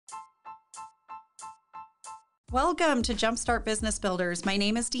Welcome to Jumpstart Business Builders. My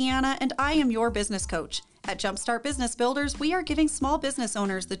name is Deanna and I am your business coach. At Jumpstart Business Builders, we are giving small business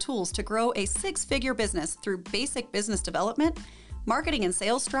owners the tools to grow a six-figure business through basic business development, marketing and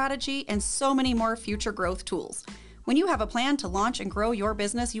sales strategy, and so many more future growth tools. When you have a plan to launch and grow your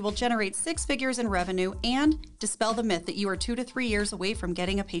business, you will generate six figures in revenue and dispel the myth that you are 2 to 3 years away from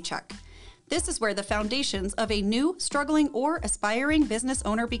getting a paycheck. This is where the foundations of a new, struggling, or aspiring business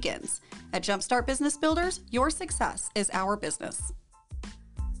owner begins. At Jumpstart Business Builders, your success is our business.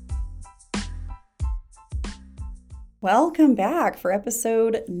 Welcome back for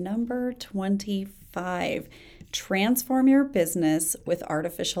episode number 25. Transform your business with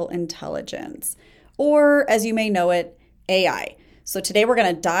artificial intelligence, or as you may know it, AI. So today we're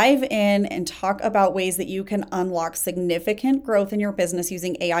going to dive in and talk about ways that you can unlock significant growth in your business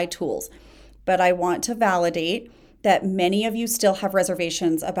using AI tools. But I want to validate that many of you still have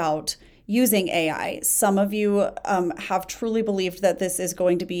reservations about using AI. Some of you have truly believed that this is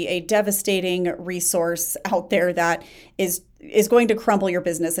going to be a devastating resource out there that is going to crumble your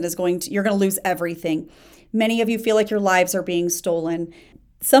business and you're going to lose everything. Many of you feel like your lives are being stolen.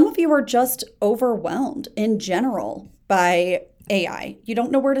 Some of you are just overwhelmed in general by AI. You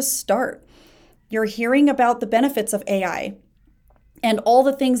don't know where to start. You're hearing about the benefits of AI and all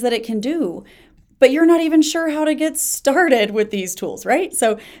the things that it can do, but you're not even sure how to get started with these tools, right?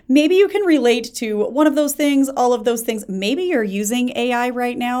 So maybe you can relate to one of those things, all of those things. Maybe you're using AI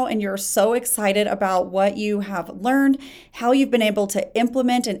right now and you're so excited about what you have learned, how you've been able to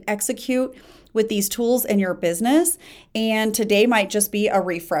implement and execute with these tools in your business. And today might just be a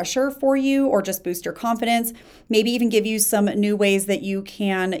refresher for you or just boost your confidence, maybe even give you some new ways that you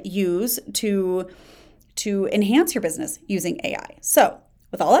can use to enhance your business using AI. So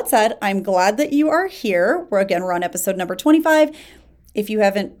with all that said, I'm glad that you are here. We're on episode number 25. If you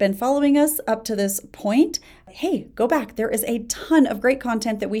haven't been following us up to this point, hey, go back. There is a ton of great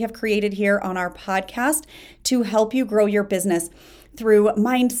content that we have created here on our podcast to help you grow your business through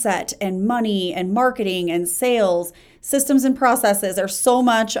mindset and money and marketing and sales, systems and processes. There's so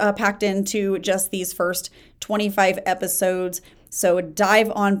much packed into just these first 25 episodes. So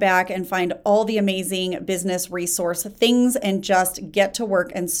dive on back and find all the amazing business resource things and just get to work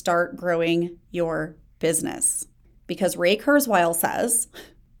and start growing your business. Because Ray Kurzweil says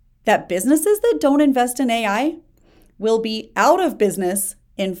that businesses that don't invest in AI will be out of business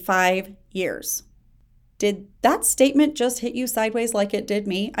in 5 years. Did that statement just hit you sideways like it did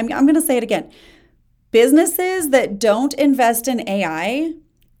me? I'm going to say it again. Businesses that don't invest in AI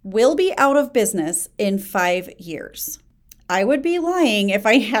will be out of business in 5 years. I would be lying if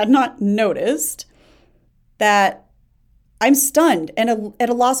I had not noticed that I'm stunned and at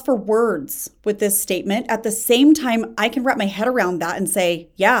a loss for words with this statement. At the same time, I can wrap my head around that and say,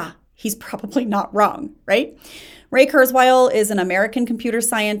 yeah, he's probably not wrong, right? Ray Kurzweil is an American computer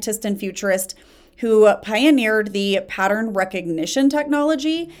scientist and futurist who pioneered the pattern recognition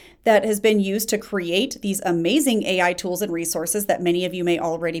technology that has been used to create these amazing AI tools and resources that many of you may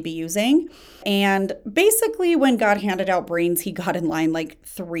already be using. And basically, when God handed out brains, he got in line like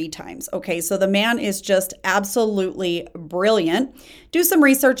 3 times. Okay, so the man is just absolutely brilliant. Do some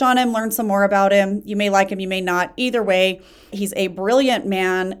research on him, learn some more about him. You may like him, you may not. Either way, he's a brilliant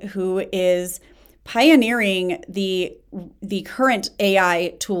man who is pioneering the current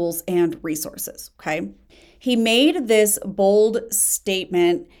AI tools and resources, okay? He made this bold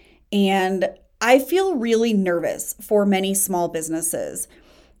statement, and I feel really nervous for many small businesses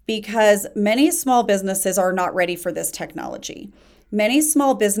because many small businesses are not ready for this technology. Many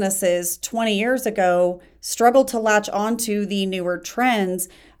small businesses 20 years ago struggled to latch onto the newer trends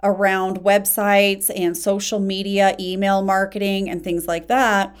around websites and social media, email marketing, and things like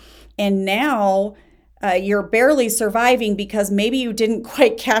that. And now you're barely surviving because maybe you didn't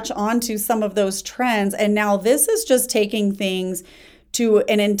quite catch on to some of those trends. And now this is just taking things to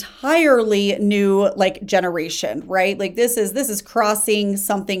an entirely new generation, right? Like this is crossing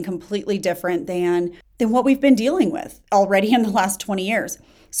something completely different than what we've been dealing with already in the last 20 years.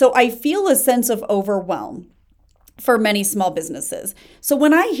 So I feel a sense of overwhelm for many small businesses. So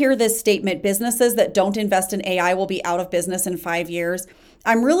when I hear this statement, businesses that don't invest in AI will be out of business in 5 years,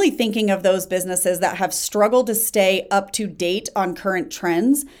 I'm really thinking of those businesses that have struggled to stay up to date on current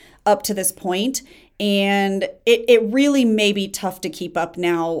trends up to this point. And it really may be tough to keep up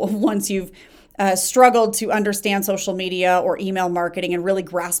now once you've struggled to understand social media or email marketing and really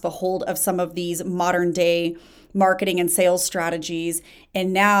grasp a hold of some of these modern day marketing and sales strategies.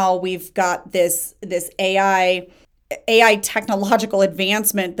 And now we've got this AI technological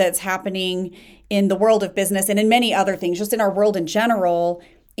advancement that's happening in the world of business and in many other things, just in our world in general.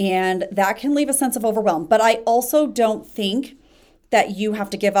 And that can leave a sense of overwhelm. But I also don't think that you have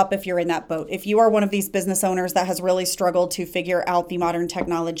to give up if you're in that boat. If you are one of these business owners that has really struggled to figure out the modern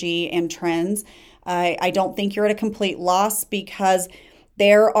technology and trends, I don't think you're at a complete loss, because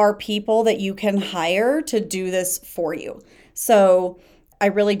there are people that you can hire to do this for you. So I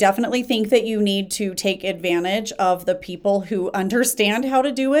really definitely think that you need to take advantage of the people who understand how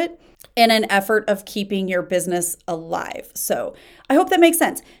to do it in an effort of keeping your business alive. So I hope that makes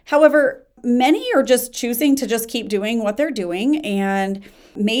sense. However, many are just choosing to just keep doing what they're doing and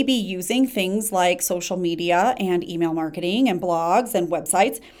maybe using things like social media and email marketing and blogs and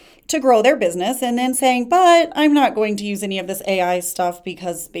websites to grow their business, and then saying, but I'm not going to use any of this AI stuff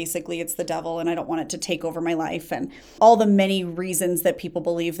because basically it's the devil and I don't want it to take over my life, and all the many reasons that people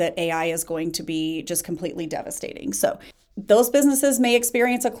believe that AI is going to be just completely devastating. So those businesses may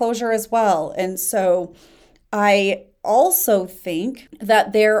experience a closure as well. And so I also think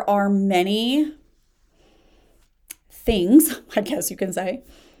that there are many things, I guess you can say,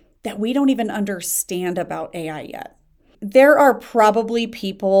 that we don't even understand about AI yet. There are probably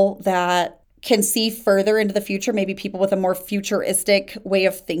people that can see further into the future, maybe people with a more futuristic way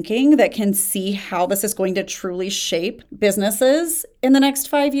of thinking that can see how this is going to truly shape businesses in the next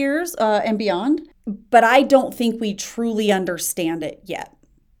 5 years and beyond. But I don't think we truly understand it yet.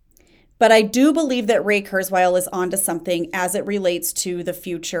 But I do believe that Ray Kurzweil is onto something as it relates to the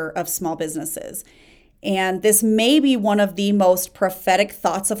future of small businesses. And this may be one of the most prophetic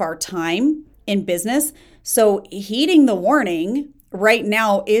thoughts of our time in business. So heeding the warning right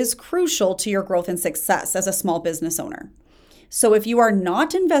now is crucial to your growth and success as a small business owner. So if you are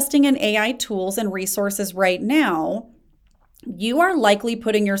not investing in AI tools and resources right now, you are likely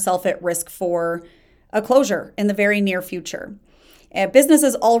putting yourself at risk for a closure in the very near future.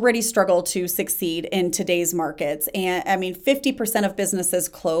 Businesses already struggle to succeed in today's markets. And 50% of businesses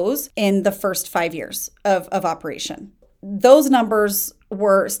close in the first 5 years of operation. Those numbers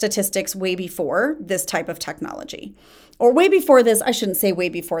were statistics way before this type of technology. Or way before this, I shouldn't say way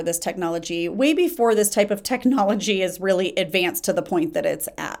before this technology, way before this type of technology is really advanced to the point that it's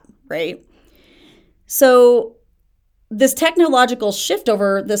at, right? So this technological shift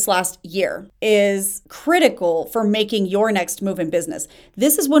over this last year is critical for making your next move in business.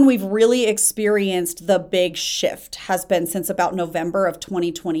 This is when we've really experienced the big shift, has been since about November of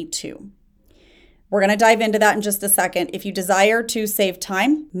 2022. We're going to dive into that in just a second. If you desire to save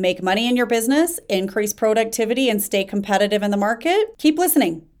time, make money in your business, increase productivity, and stay competitive in the market, keep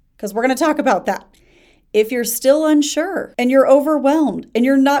listening, because we're going to talk about that. If you're still unsure and you're overwhelmed and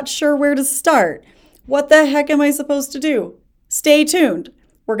you're not sure where to start, what the heck am I supposed to do? Stay tuned.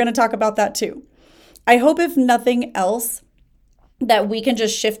 We're going to talk about that too. I hope, if nothing else, that we can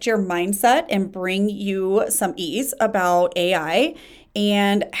just shift your mindset and bring you some ease about AI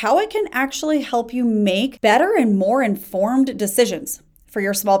and how it can actually help you make better and more informed decisions for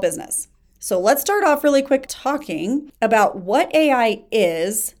your small business. So let's start off really quick talking about what AI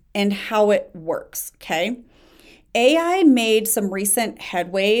is and how it works, okay? AI made some recent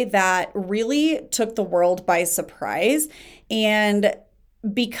headway that really took the world by surprise. And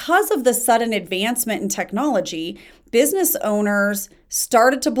because of the sudden advancement in technology, business owners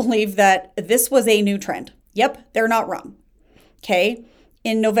started to believe that this was a new trend. Yep, they're not wrong. Okay.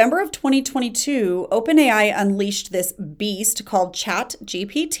 In November of 2022, OpenAI unleashed this beast called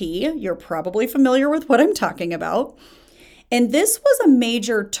ChatGPT. You're probably familiar with what I'm talking about. And this was a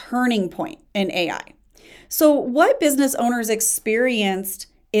major turning point in AI. So what business owners experienced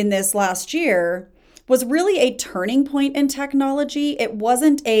in this last year was really a turning point in technology. It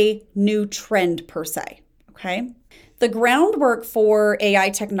wasn't a new trend per se, okay? The groundwork for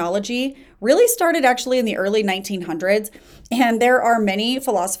AI technology really started actually in the early 1900s, and there are many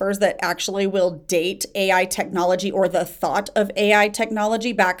philosophers that actually will date AI technology or the thought of AI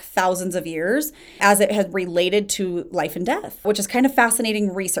technology back thousands of years as it has related to life and death, which is kind of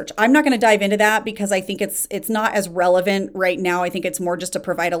fascinating research. I'm not going to dive into that because I think it's not as relevant right now. I think it's more just to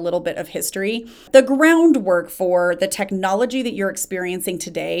provide a little bit of history. The groundwork for the technology that you're experiencing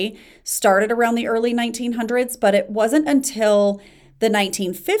today started around the early 1900s, but it wasn't until the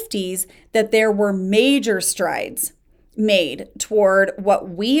 1950s that there were major strides made toward what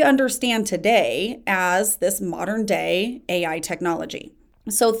we understand today as this modern day AI technology.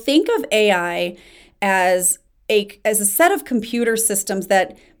 So think of AI as a set of computer systems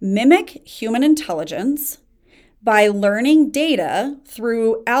that mimic human intelligence by learning data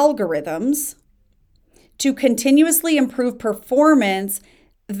through algorithms to continuously improve performance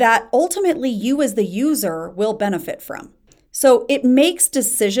that ultimately you as the user will benefit from. So it makes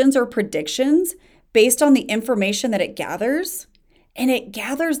decisions or predictions based on the information that it gathers and it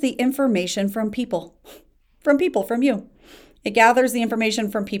gathers the information from people, from you. It gathers the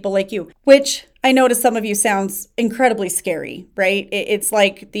information from people like you, which I know to some of you sounds incredibly scary, right? It's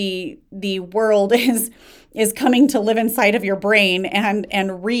like the world is coming to live inside of your brain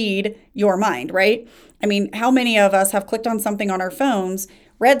and read your mind, right? I mean, how many of us have clicked on something on our phones,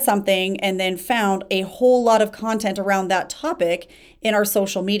 read something, and then found a whole lot of content around that topic in our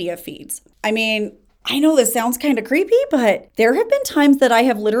social media feeds? I mean, I know this sounds kind of creepy, but there have been times that I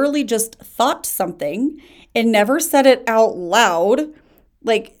have literally just thought something and never said it out loud,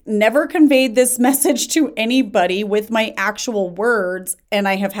 like never conveyed this message to anybody with my actual words. And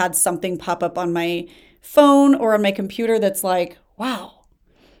I have had something pop up on my phone or on my computer that's like, wow,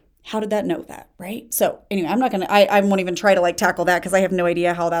 how did that know that, right? So anyway, I won't even try to like tackle that because I have no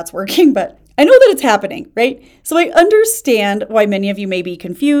idea how that's working, but I know that it's happening, right? So I understand why many of you may be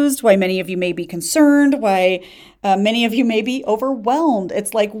confused, why many of you may be concerned, why many of you may be overwhelmed.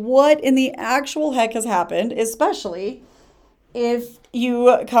 It's like, what in the actual heck has happened, especially if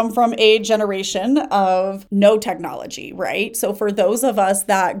you come from a generation of no technology, right? So for those of us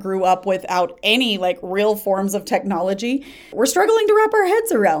that grew up without any like real forms of technology, we're struggling to wrap our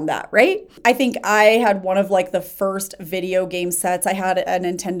heads around that, right? I think I had one of like the first video game sets. I had a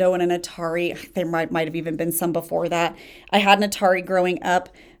Nintendo and an Atari. There might have even been some before that. I had an Atari growing up.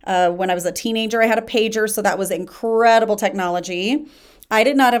 When I was a teenager, I had a pager, so that was incredible technology. I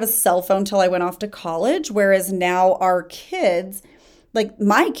did not have a cell phone till I went off to college, whereas now our kids, like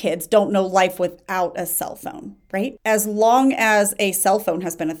my kids, don't know life without a cell phone, right? As long as a cell phone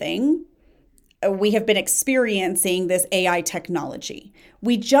has been a thing, we have been experiencing this AI technology.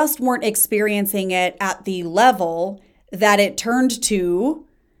 We just weren't experiencing it at the level that it turned to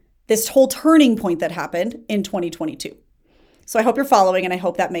this whole turning point that happened in 2022. So I hope you're following and I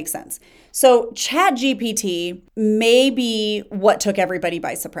hope that makes sense. So ChatGPT may be what took everybody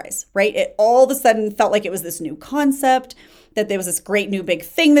by surprise, right? It all of a sudden felt like it was this new concept, that there was this great new big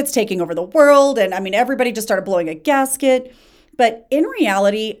thing that's taking over the world. And I mean, everybody just started blowing a gasket. But in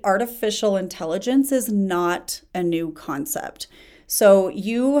reality, artificial intelligence is not a new concept. So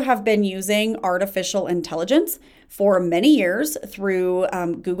you have been using artificial intelligence for many years through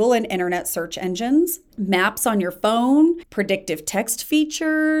Google and internet search engines, maps on your phone, predictive text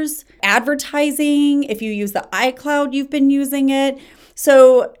features, advertising. If you use the iCloud, you've been using it.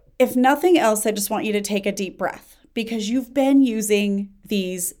 So if nothing else, I just want you to take a deep breath because you've been using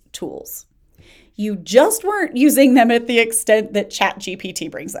these tools. You just weren't using them at the extent that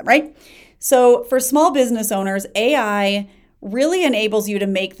ChatGPT brings them, right? So for small business owners, AI really enables you to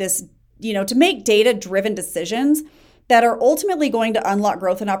make this, to make data-driven decisions that are ultimately going to unlock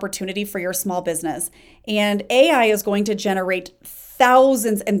growth and opportunity for your small business. And AI is going to generate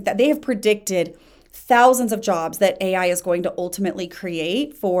thousands, and they have predicted thousands of jobs that AI is going to ultimately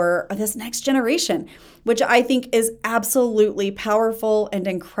create for this next generation, which I think is absolutely powerful and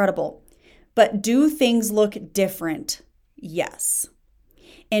incredible. But do things look different? Yes.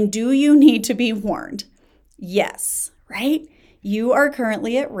 And do you need to be warned? Yes. Right? You are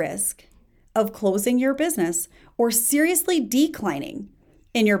currently at risk of closing your business or seriously declining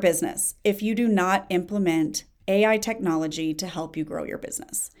in your business if you do not implement AI technology to help you grow your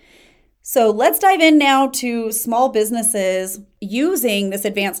business. So let's dive in now to small businesses using this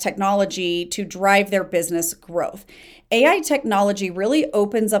advanced technology to drive their business growth. AI technology really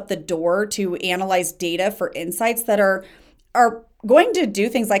opens up the door to analyze data for insights that are going to do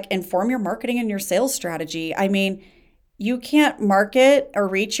things like inform your marketing and your sales strategy. I mean, you can't market or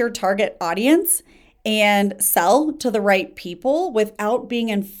reach your target audience and sell to the right people without being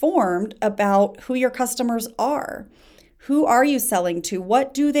informed about who your customers are. Who are you selling to?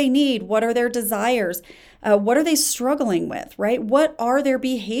 What do they need? What are their desires? What are they struggling with, right? What are their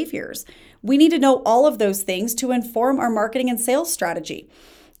behaviors? We need to know all of those things to inform our marketing and sales strategy.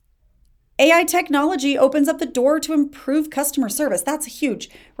 AI technology opens up the door to improve customer service. That's huge,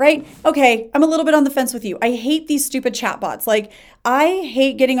 right? Okay, I'm a little bit on the fence with you. I hate these stupid chatbots. Like, I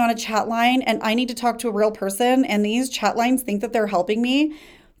hate getting on a chat line and I need to talk to a real person, and these chat lines think that they're helping me.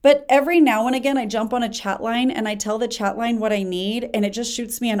 But every now and again, I jump on a chat line and I tell the chat line what I need, and it just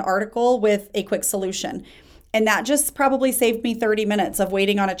shoots me an article with a quick solution. And that just probably saved me 30 minutes of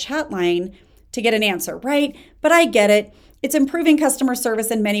waiting on a chat line to get an answer, right? But I get it. It's improving customer service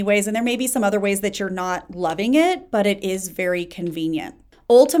in many ways, and there may be some other ways that you're not loving it, but it is very convenient.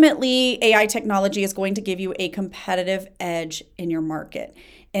 Ultimately, AI technology is going to give you a competitive edge in your market,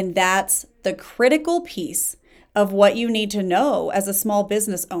 and that's the critical piece of what you need to know as a small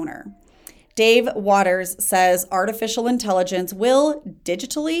business owner. Dave Waters says artificial intelligence will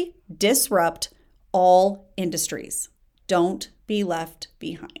digitally disrupt all industries. Don't be left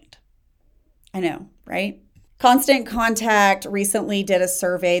behind. I know, right? Constant Contact recently did a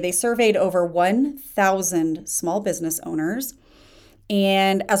survey. They surveyed over 1,000 small business owners.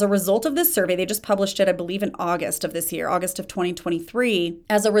 And as a result of this survey, they just published it, I believe, in August of this year, August of 2023.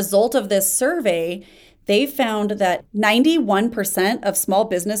 As a result of this survey, they found that 91% of small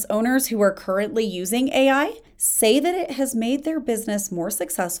business owners who are currently using AI say that it has made their business more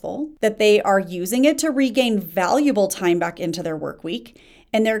successful, that they are using it to regain valuable time back into their work week,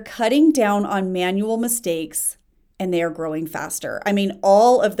 and they're cutting down on manual mistakes, and they are growing faster. I mean,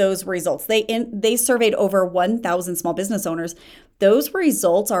 all of those results, they surveyed over 1,000 small business owners. Those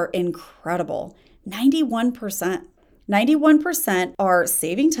results are incredible. 91%. 91% are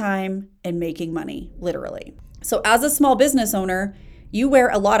saving time and making money, literally. So as a small business owner, you wear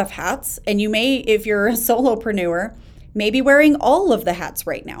a lot of hats, and you may, if you're a solopreneur, may be wearing all of the hats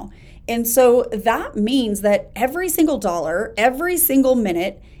right now. And so that means that every single dollar, every single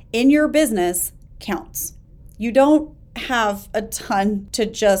minute in your business counts. You don't have a ton to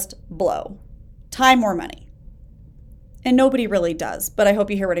just blow, time or money. And nobody really does, but I hope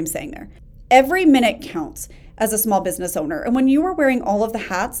you hear what I'm saying there. Every minute counts as a small business owner. And when you are wearing all of the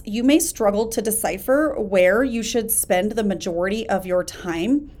hats, you may struggle to decipher where you should spend the majority of your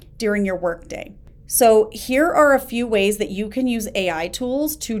time during your workday. So here are a few ways that you can use AI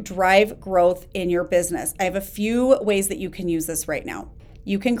tools to drive growth in your business. I have a few ways that you can use this right now.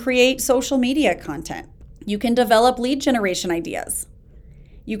 You can create social media content. You can develop lead generation ideas.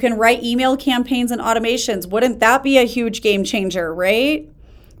 You can write email campaigns and automations. Wouldn't that be a huge game changer, right?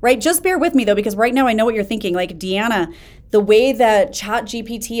 Right? Just bear with me though, because right now I know what you're thinking. Like, Deanna, the way that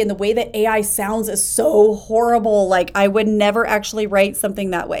ChatGPT and the way that AI sounds is so horrible. Like, I would never actually write something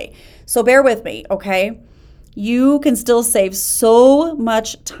that way. So bear with me, okay? You can still save so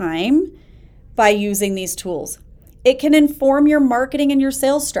much time by using these tools. It can inform your marketing and your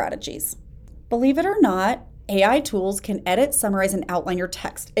sales strategies. Believe it or not, AI tools can edit, summarize, and outline your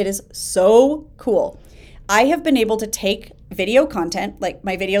text. It is so cool. I have been able to take video content, like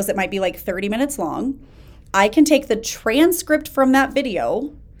my videos that might be like 30 minutes long. I can take the transcript from that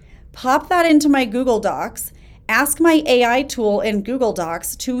video, pop that into my Google Docs, ask my AI tool in Google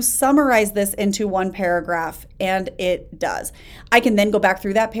Docs to summarize this into one paragraph, and it does. I can then go back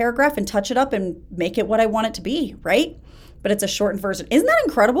through that paragraph and touch it up and make it what I want it to be, right? But it's a shortened version. Isn't that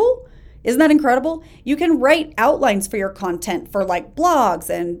incredible? Isn't that incredible? You can write outlines for your content for like blogs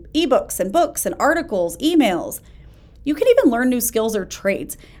and ebooks and books and articles, emails. You can even learn new skills or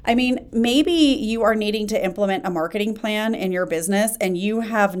trades. I mean, maybe you are needing to implement a marketing plan in your business and you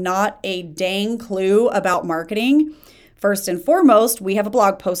have not a dang clue about marketing. First and foremost, we have a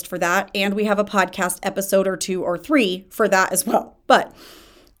blog post for that, and we have a podcast episode or 2 or 3 for that as well. But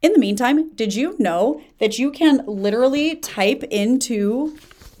in the meantime, did you know that you can literally type into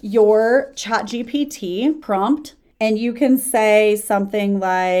your ChatGPT prompt and you can say something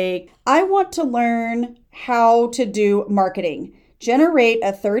like, I want to learn how to do marketing. Generate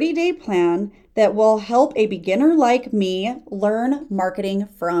a 30-day plan that will help a beginner like me learn marketing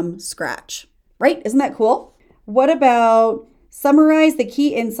from scratch. Right? Isn't that cool? What about summarize the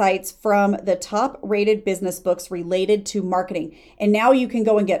key insights from the top rated business books related to marketing? And now you can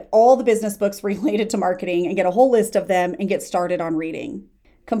go and get all the business books related to marketing and get a whole list of them and get started on reading.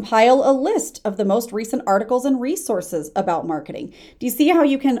 Compile a list of the most recent articles and resources about marketing. Do you see how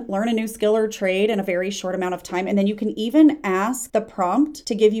you can learn a new skill or trade in a very short amount of time? And then you can even ask the prompt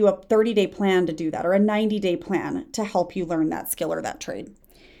to give you a 30-day plan to do that, or a 90-day plan to help you learn that skill or that trade.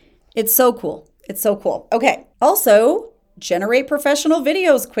 It's so cool. It's so cool. Okay. Also, generate professional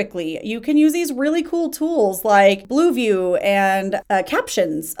videos quickly. You can use these really cool tools like Blueview and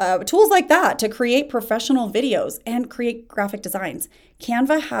captions, tools like that to create professional videos and create graphic designs.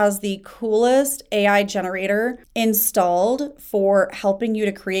 Canva has the coolest AI generator installed for helping you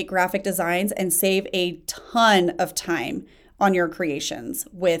to create graphic designs and save a ton of time on your creations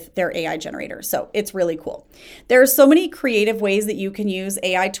with their AI generator. So it's really cool. There are so many creative ways that you can use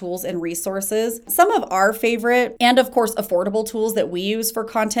AI tools and resources. Some of our favorite and of course affordable tools that we use for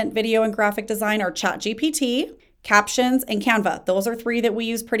content, video, and graphic design are ChatGPT, Captions, and Canva. Those are 3 that we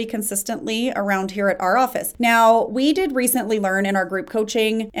use pretty consistently around here at our office. Now, we did recently learn in our group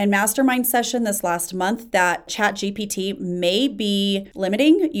coaching and mastermind session this last month that ChatGPT may be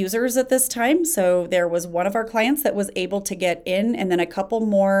limiting users at this time. So there was one of our clients that was able to get in, and then a couple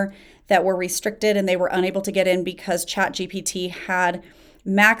more that were restricted and they were unable to get in because ChatGPT had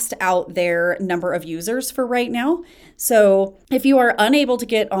maxed out their number of users for right now. So if you are unable to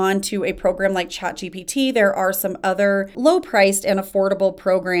get onto a program like ChatGPT, there are some other low-priced and affordable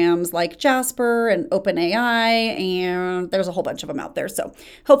programs like Jasper and OpenAI, and there's a whole bunch of them out there. So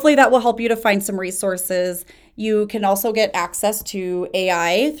hopefully that will help you to find some resources. You can also get access to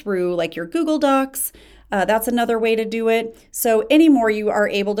AI through like your Google Docs. That's another way to do it. So anymore, you are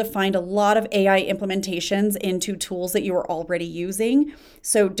able to find a lot of AI implementations into tools that you are already using.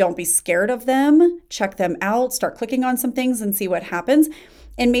 So don't be scared of them. Check them out. Start clicking on some things and see what happens.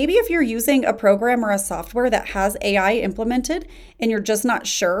 And maybe if you're using a program or a software that has AI implemented and you're just not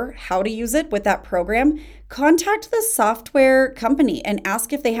sure how to use it with that program, contact the software company and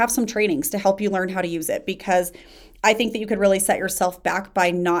ask if they have some trainings to help you learn how to use it, because I think that you could really set yourself back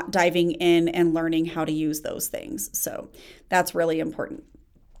by not diving in and learning how to use those things. So that's really important.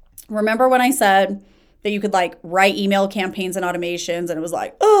 Remember when I said that you could like write email campaigns and automations, and it was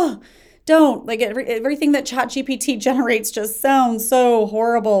like, oh, don't. Like everything that ChatGPT generates just sounds so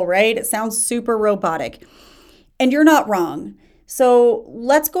horrible, right? It sounds super robotic. And you're not wrong. So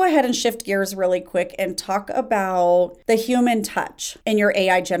let's go ahead and shift gears really quick and talk about the human touch in your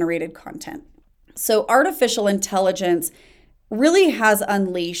AI generated content. So artificial intelligence really has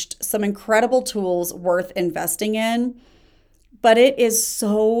unleashed some incredible tools worth investing in, but it is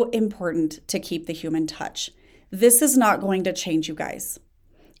so important to keep the human touch. This is not going to change, you guys.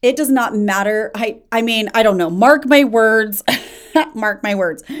 It does not matter. I mean, I don't know. Mark my words. Mark my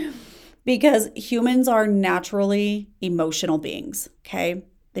words. Because humans are naturally emotional beings, okay?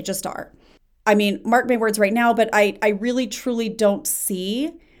 They just are. I mean, mark my words right now, but I really truly don't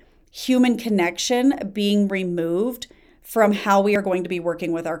see human connection being removed from how we are going to be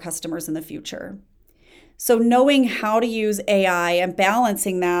working with our customers in the future. So knowing how to use AI and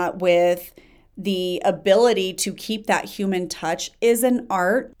balancing that with the ability to keep that human touch is an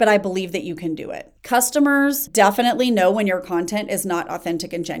art, but I believe that you can do it. Customers definitely know when your content is not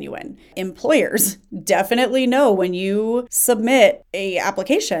authentic and genuine. Employers definitely know when you submit an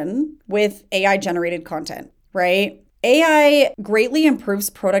application with AI generated content, right? AI greatly improves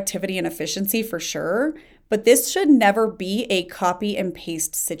productivity and efficiency for sure, but this should never be a copy and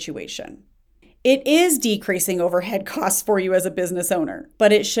paste situation. It is decreasing overhead costs for you as a business owner,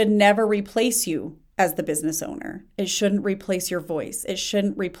 but it should never replace you as the business owner. It shouldn't replace your voice. It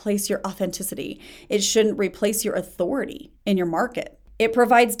shouldn't replace your authenticity. It shouldn't replace your authority in your market. It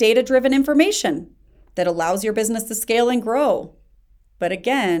provides data-driven information that allows your business to scale and grow. But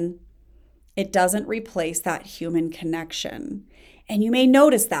again, it doesn't replace that human connection. And you may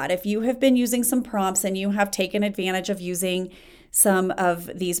notice that if you have been using some prompts and you have taken advantage of using some of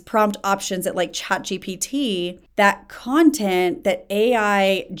these prompt options at like ChatGPT, that content that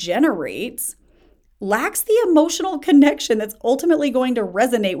AI generates lacks the emotional connection that's ultimately going to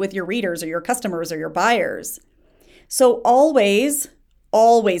resonate with your readers or your customers or your buyers. So always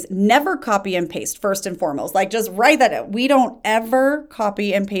never copy and paste first and foremost. Like just write that out. We don't ever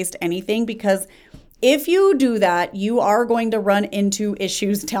copy and paste anything, because if you do that, you are going to run into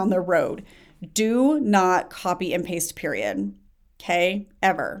issues down the road. Do not copy and paste, period. Okay?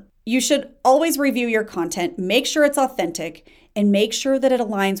 Ever. You should always review your content, make sure it's authentic, and make sure that it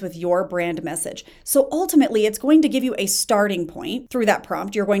aligns with your brand message. So ultimately, it's going to give you a starting point through that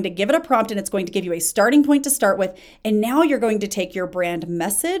prompt. You're going to give it a prompt and it's going to give you a starting point to start with. And now you're going to take your brand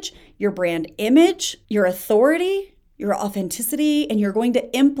message, your brand image, your authority, your authenticity, and you're going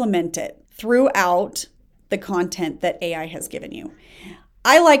to implement it throughout the content that AI has given you.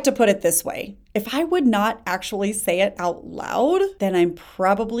 I like to put it this way. If I would not actually say it out loud, then I'm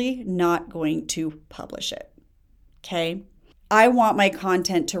probably not going to publish it. Okay? I want my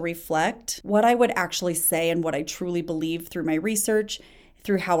content to reflect what I would actually say and what I truly believe through my research,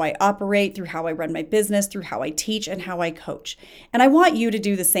 through how I operate, through how I run my business, through how I teach and how I coach. And I want you to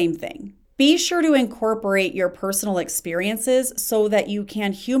do the same thing. Be sure to incorporate your personal experiences so that you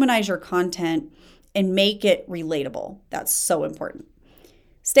can humanize your content and make it relatable. That's so important.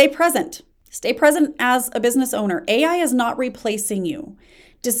 Stay present. Stay present as a business owner. AI is not replacing you.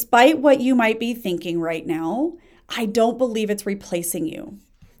 Despite what you might be thinking right now, I don't believe it's replacing you.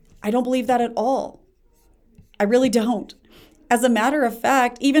 I don't believe that at all. I really don't. As a matter of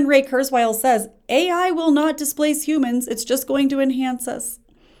fact, even Ray Kurzweil says, AI will not displace humans. It's just going to enhance us.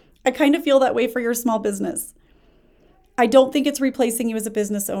 I kind of feel that way for your small business. I don't think it's replacing you as a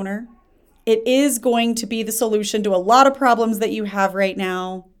business owner. It is going to be the solution to a lot of problems that you have right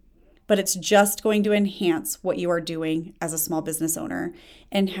now, but it's just going to enhance what you are doing as a small business owner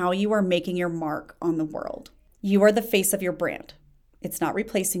and how you are making your mark on the world. You are the face of your brand. It's not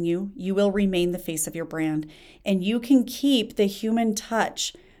replacing you. You will remain the face of your brand. And you can keep the human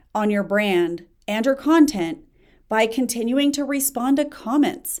touch on your brand and your content by continuing to respond to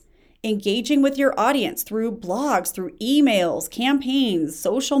comments, engaging with your audience through blogs, through emails, campaigns,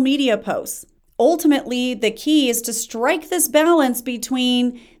 social media posts. Ultimately, the key is to strike this balance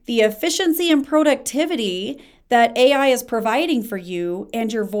between the efficiency and productivity that AI is providing for you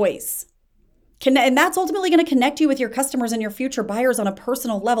and your voice. And that's ultimately going to connect you with your customers and your future buyers on a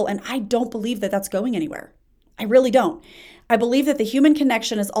personal level. And I don't believe that that's going anywhere. I really don't. I believe that the human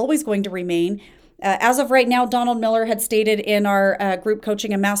connection is always going to remain. As of right now, Donald Miller had stated in our group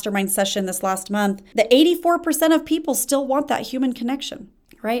coaching and mastermind session this last month that 84% of people still want that human connection,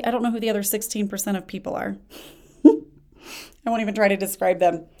 right? I don't know who the other 16% of people are. I won't even try to describe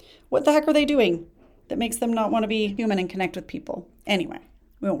them. What the heck are they doing that makes them not want to be human and connect with people? Anyway,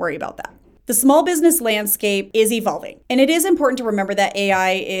 we won't worry about that. The small business landscape is evolving, and it is important to remember that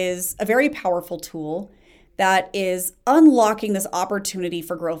AI is a very powerful tool that is unlocking this opportunity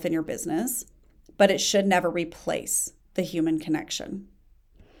for growth in your business, but it should never replace the human connection.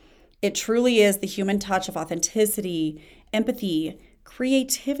 It truly is the human touch of authenticity, empathy,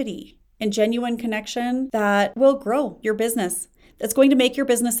 creativity, and genuine connection that will grow your business. That's going to make your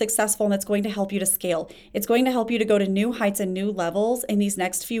business successful, and that's going to help you to scale. It's going to help you to go to new heights and new levels in these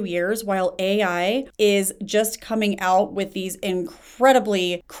next few years while AI is just coming out with these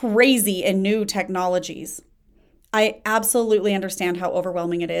incredibly crazy and new technologies. I absolutely understand how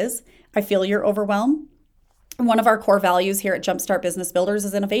overwhelming it is. I feel your overwhelm. One of our core values here at Jumpstart Business Builders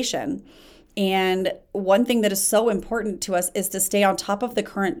is innovation. And one thing that is so important to us is to stay on top of the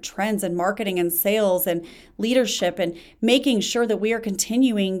current trends in marketing and sales and leadership, and making sure that we are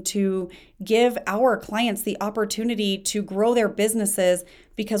continuing to give our clients the opportunity to grow their businesses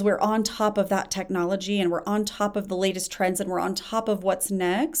because we're on top of that technology and we're on top of the latest trends and we're on top of what's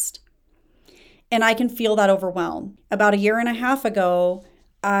next. And I can feel that overwhelm. About a year and a half ago,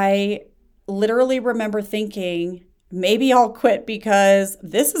 I literally remember thinking, maybe I'll quit because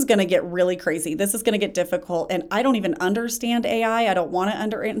this is going to get really crazy. This is going to get difficult. And I don't even understand AI. I don't want to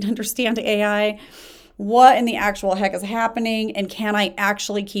understand AI. What in the actual heck is happening? And can I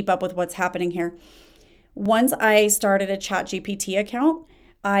actually keep up with what's happening here? Once I started a ChatGPT account,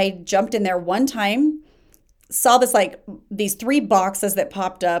 I jumped in there one time, saw these 3 boxes that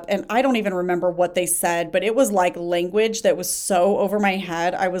popped up, and I don't even remember what they said, but it was like language that was so over my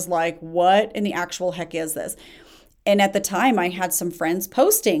head. I was like, what in the actual heck is this? And at the time, I had some friends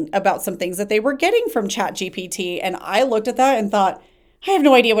posting about some things that they were getting from ChatGPT. And I looked at that and thought, I have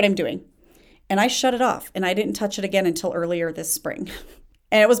no idea what I'm doing. And I shut it off, and I didn't touch it again until earlier this spring.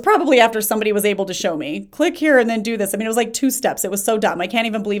 And it was probably after somebody was able to show me, click here and then do this. I mean, it was like 2 steps. It was so dumb. I can't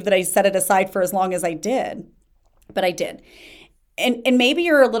even believe that I set it aside for as long as I did, but I did. And maybe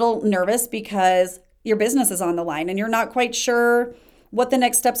you're a little nervous because your business is on the line and you're not quite sure what the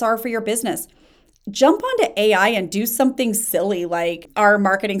next steps are for your business. Jump onto AI and do something silly, like our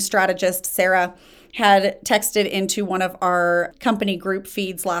marketing strategist, Sarah, had texted into one of our company group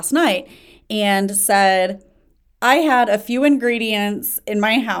feeds last night and said, I had a few ingredients in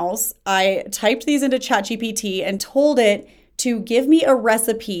my house. I typed these into ChatGPT and told it to give me a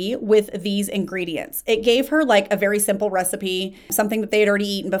recipe with these ingredients. It gave her like a very simple recipe, something that they had already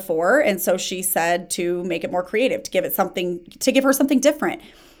eaten before. And so she said to make it more creative, to give her something different.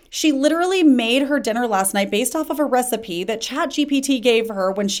 She literally made her dinner last night based off of a recipe that ChatGPT gave her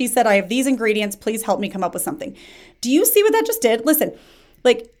when she said, I have these ingredients, please help me come up with something. Do you see what that just did? Listen,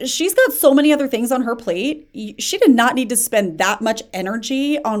 she's got so many other things on her plate. She did not need to spend that much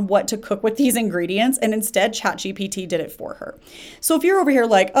energy on what to cook with these ingredients. And instead, ChatGPT did it for her. So if you're over here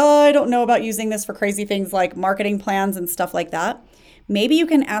like, oh, I don't know about using this for crazy things like marketing plans and stuff like that, maybe you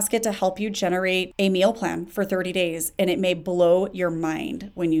can ask it to help you generate a meal plan for 30 days, and it may blow your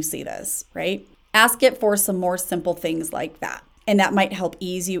mind when you see this, right? Ask it for some more simple things like that, and that might help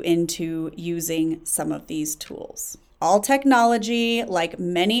ease you into using some of these tools. All technology, like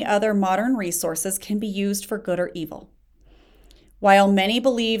many other modern resources, can be used for good or evil. While many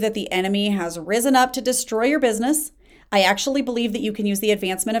believe that the enemy has risen up to destroy your business, I actually believe that you can use the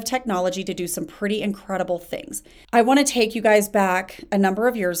advancement of technology to do some pretty incredible things. I want to take you guys back a number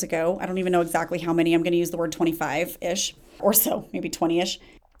of years ago. I don't even know exactly how many. I'm going to use the word 25-ish or so, maybe 20-ish.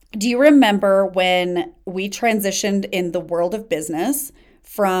 Do you remember when we transitioned in the world of business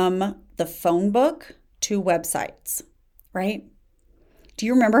from the phone book to websites, right? Do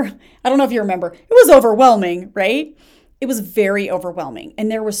you remember? I don't know if you remember. It was overwhelming, right? It was very overwhelming. And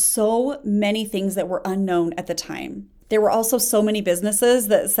there were so many things that were unknown at the time. There were also so many businesses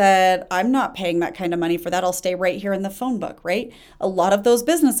that said, I'm not paying that kind of money for that. I'll stay right here in the phone book, right? A lot of those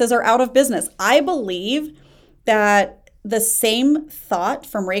businesses are out of business. I believe that the same thought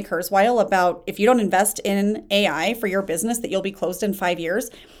from Ray Kurzweil about if you don't invest in AI for your business, that you'll be closed in 5 years.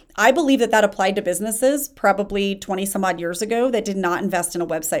 I believe that that applied to businesses probably 20 some odd years ago that did not invest in a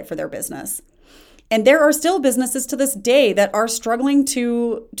website for their business. And there are still businesses to this day that are struggling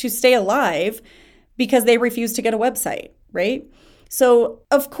to stay alive because they refuse to get a website, right? So,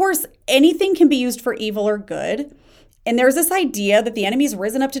 of course, anything can be used for evil or good. And there's this idea that the enemy's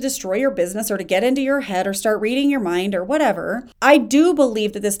risen up to destroy your business or to get into your head or start reading your mind or whatever. I do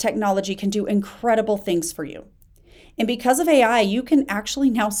believe that this technology can do incredible things for you. And because of AI, you can actually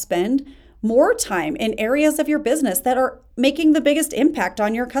now spend more time in areas of your business that are making the biggest impact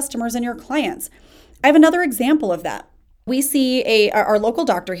on your customers and your clients. I have another example of that. We see our local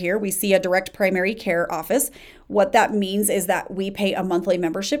doctor here, we see a direct primary care office. What that means is that we pay a monthly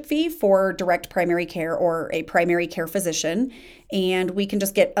membership fee for direct primary care or a primary care physician, and we can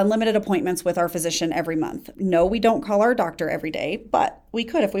just get unlimited appointments with our physician every month. No, we don't call our doctor every day, but we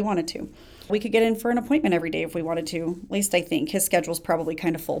could if we wanted to. We could get in for an appointment every day if we wanted to. At least I think his schedule's probably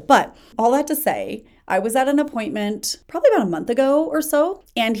kind of full. But all that to say, I was at an appointment probably about a month ago or so,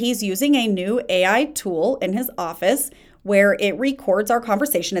 and he's using a new AI tool in his office where it records our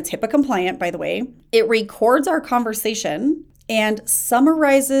conversation. It's HIPAA compliant, by the way. It records our conversation and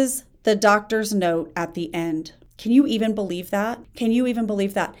summarizes the doctor's note at the end. Can you even believe that? Can you even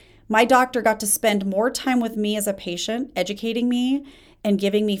believe that? My doctor got to spend more time with me as a patient, educating me and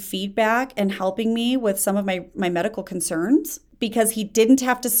giving me feedback and helping me with some of my medical concerns because he didn't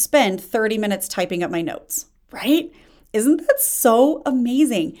have to spend 30 minutes typing up my notes, right? Isn't that so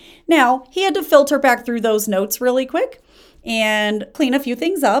amazing? Now, he had to filter back through those notes really quick and clean a few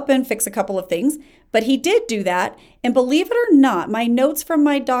things up and fix a couple of things. But he did do that. And believe it or not, my notes from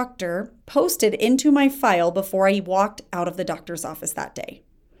my doctor posted into my file before I walked out of the doctor's office that day.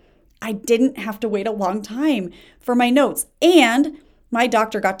 I didn't have to wait a long time for my notes. And my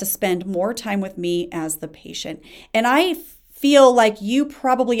doctor got to spend more time with me as the patient. And I feel like you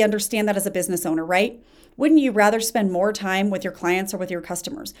probably understand that as a business owner, right? Wouldn't you rather spend more time with your clients or with your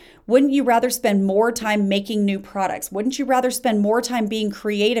customers? Wouldn't you rather spend more time making new products? Wouldn't you rather spend more time being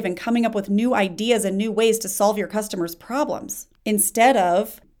creative and coming up with new ideas and new ways to solve your customers' problems? Instead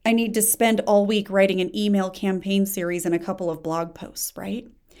of, I need to spend all week writing an email campaign series and a couple of blog posts, right?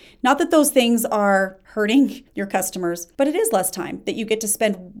 Not that those things are hurting your customers, but it is less time that you get to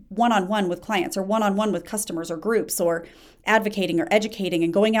spend one-on-one with clients or one-on-one with customers or groups or advocating or educating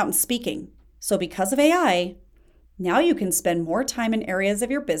and going out and speaking. So because of AI, now you can spend more time in areas of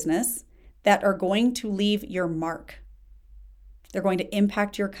your business that are going to leave your mark. They're going to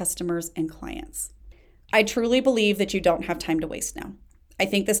impact your customers and clients. I truly believe that you don't have time to waste now. I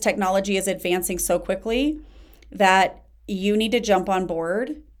think this technology is advancing so quickly that you need to jump on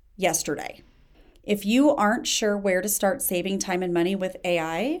board yesterday. If you aren't sure where to start saving time and money with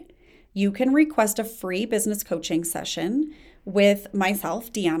AI, you can request a free business coaching session with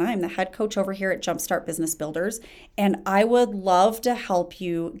myself, Deanna. I'm the head coach over here at Jumpstart Business Builders, and I would love to help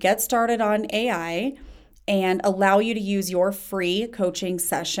you get started on AI and allow you to use your free coaching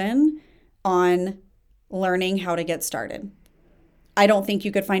session on learning how to get started. I don't think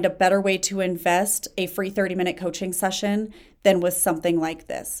you could find a better way to invest a free 30-minute coaching session than with something like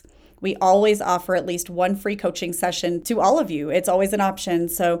this. We always offer at least one free coaching session to all of you. It's always an option.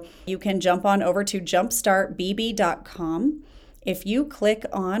 So you can jump on over to jumpstartbb.com. If you click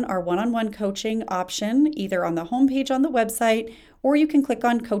on our one-on-one coaching option, either on the homepage on the website, or you can click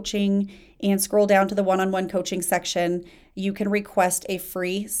on coaching and scroll down to the one-on-one coaching section, you can request a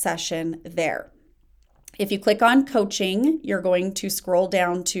free session there. If you click on coaching, you're going to scroll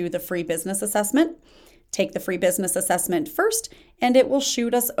down to the free business assessment. Take the free business assessment first, and it will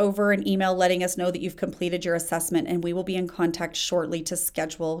shoot us over an email letting us know that you've completed your assessment, and we will be in contact shortly to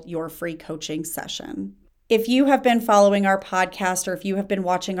schedule your free coaching session. If you have been following our podcast or if you have been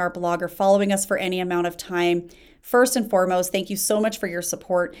watching our blog or following us for any amount of time, first and foremost, thank you so much for your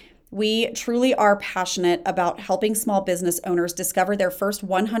support. We truly are passionate about helping small business owners discover their first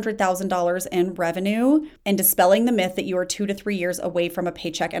 $100,000 in revenue and dispelling the myth that you are 2 to 3 years away from a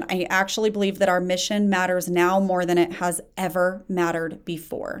paycheck. And I actually believe that our mission matters now more than it has ever mattered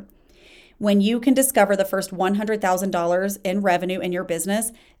before. When you can discover the first $100,000 in revenue in your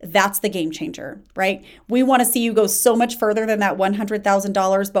business, that's the game changer, right? We want to see you go so much further than that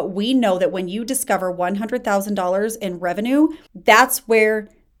 $100,000, but we know that when you discover $100,000 in revenue, that's where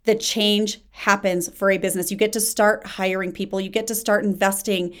the change happens for a business. You get to start hiring people. You get to start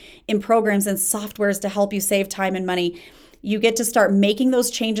investing in programs and softwares to help you save time and money. You get to start making those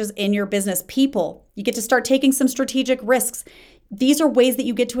changes in your business. People, you get to start taking some strategic risks. These are ways that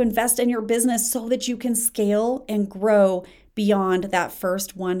you get to invest in your business so that you can scale and grow beyond that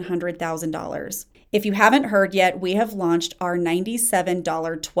first $100,000. If you haven't heard yet, we have launched our $97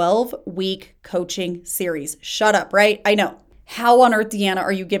 12-week coaching series. Shut up, right? I know. How on earth, Deanna,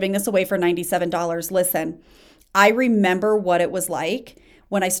 are you giving this away for $97? Listen, I remember what it was like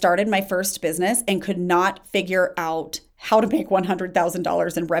when I started my first business and could not figure out how to make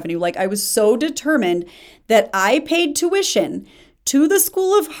 $100,000 in revenue. Like, I was so determined that I paid tuition to the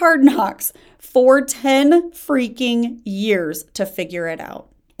School of Hard Knocks for 10 freaking years to figure it out.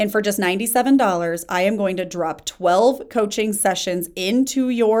 And for just $97, I am going to drop 12 coaching sessions into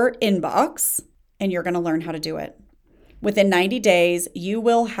your inbox, and you're going to learn how to do it. Within 90 days, you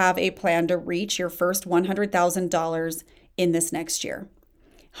will have a plan to reach your first $100,000 in this next year.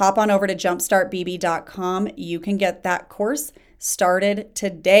 Hop on over to jumpstartbb.com. You can get that course started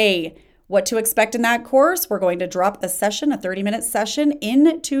today. What to expect in that course? We're going to drop a session, a 30-minute session,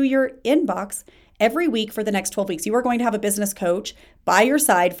 into your inbox every week for the next 12 weeks. You are going to have a business coach by your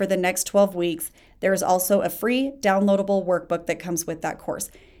side for the next 12 weeks. There is also a free downloadable workbook that comes with that course.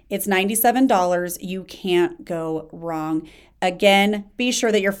 It's $97. You can't go wrong. Again, be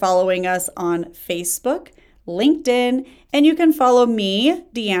sure that you're following us on Facebook, LinkedIn, and you can follow me,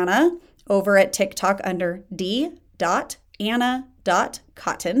 Deanna, over at TikTok under d.anna.cotton,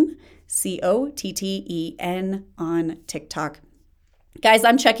 Cotten on TikTok. Guys,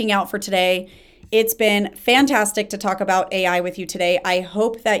 I'm checking out for today. It's been fantastic to talk about AI with you today. I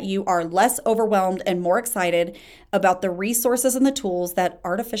hope that you are less overwhelmed and more excited about the resources and the tools that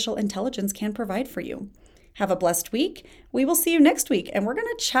artificial intelligence can provide for you. Have a blessed week. We will see you next week, and we're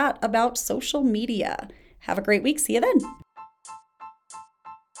going to chat about social media. Have a great week. See you then.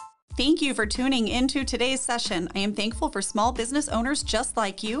 Thank you for tuning into today's session. I am thankful for small business owners just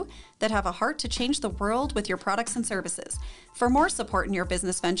like you that have a heart to change the world with your products and services. For more support in your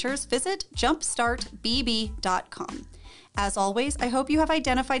business ventures, visit jumpstartbb.com. As always, I hope you have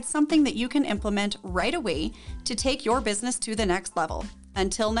identified something that you can implement right away to take your business to the next level.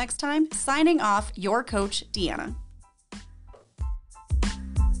 Until next time, signing off, your coach, Deanna.